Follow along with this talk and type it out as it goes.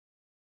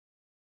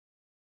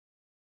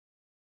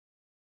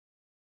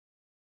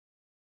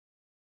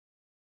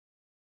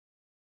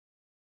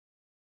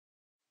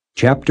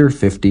Chapter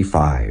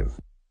 55.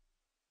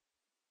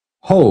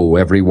 Ho,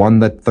 every one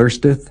that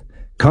thirsteth,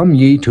 come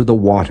ye to the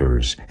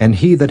waters, and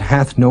he that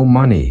hath no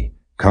money,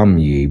 come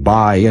ye,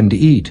 buy and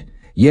eat.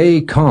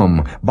 Yea,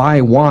 come,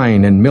 buy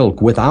wine and milk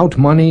without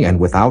money and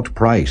without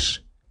price.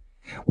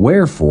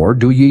 Wherefore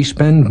do ye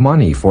spend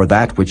money for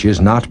that which is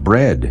not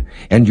bread,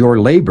 and your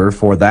labor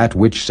for that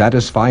which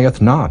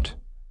satisfieth not?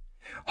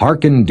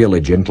 Hearken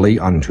diligently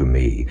unto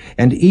me,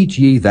 and eat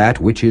ye that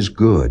which is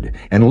good,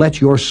 and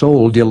let your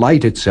soul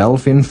delight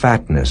itself in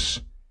fatness.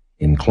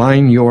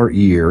 Incline your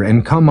ear,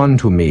 and come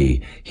unto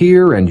me.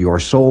 Hear, and your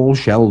soul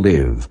shall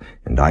live.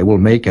 And I will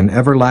make an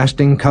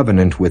everlasting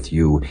covenant with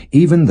you,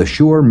 even the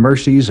sure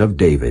mercies of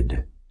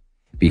David.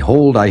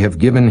 Behold, I have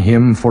given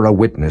him for a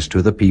witness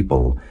to the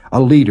people, a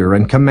leader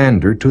and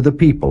commander to the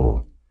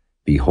people.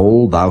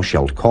 Behold, thou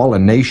shalt call a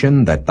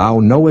nation that thou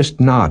knowest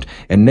not,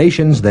 and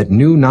nations that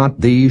knew not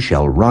thee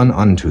shall run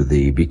unto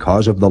thee,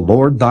 because of the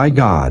Lord thy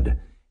God,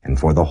 and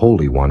for the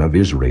Holy One of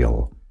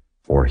Israel,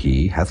 for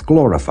he hath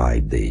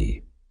glorified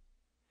thee.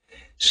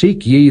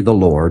 Seek ye the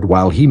Lord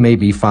while he may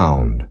be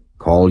found.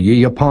 Call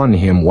ye upon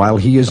him while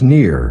he is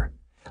near.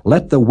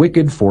 Let the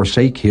wicked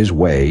forsake his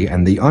way,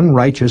 and the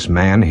unrighteous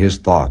man his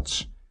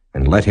thoughts.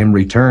 And let him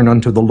return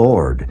unto the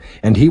Lord,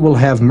 and he will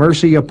have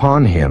mercy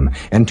upon him,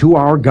 and to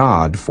our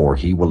God, for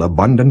he will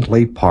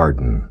abundantly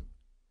pardon.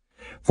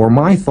 For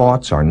my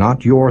thoughts are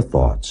not your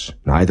thoughts,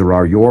 neither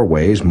are your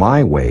ways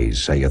my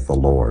ways, saith the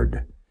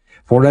Lord.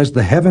 For as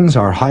the heavens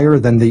are higher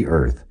than the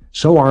earth,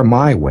 so are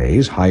my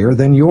ways higher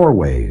than your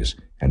ways,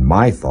 and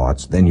my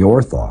thoughts than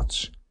your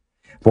thoughts.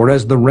 For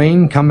as the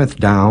rain cometh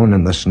down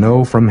and the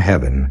snow from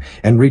heaven,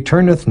 and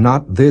returneth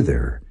not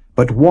thither,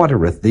 but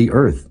watereth the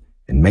earth,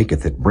 and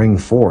maketh it bring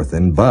forth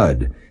and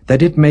bud,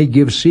 that it may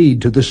give seed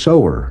to the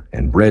sower,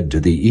 and bread to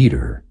the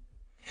eater.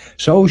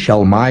 So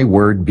shall my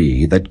word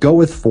be that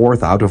goeth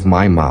forth out of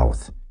my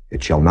mouth.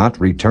 It shall not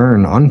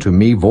return unto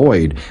me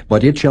void,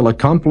 but it shall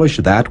accomplish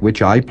that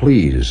which I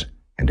please,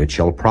 and it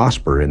shall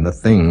prosper in the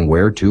thing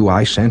whereto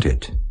I sent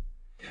it.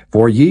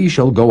 For ye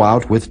shall go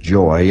out with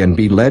joy, and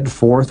be led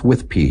forth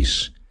with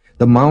peace.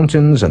 The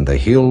mountains and the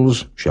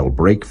hills shall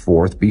break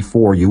forth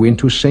before you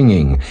into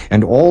singing,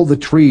 and all the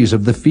trees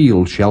of the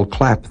field shall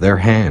clap their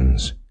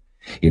hands.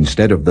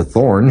 Instead of the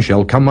thorn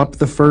shall come up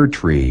the fir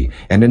tree,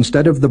 and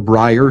instead of the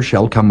brier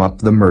shall come up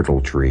the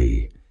myrtle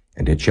tree.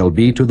 And it shall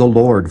be to the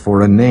Lord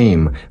for a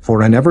name,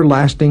 for an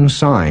everlasting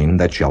sign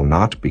that shall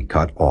not be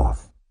cut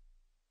off.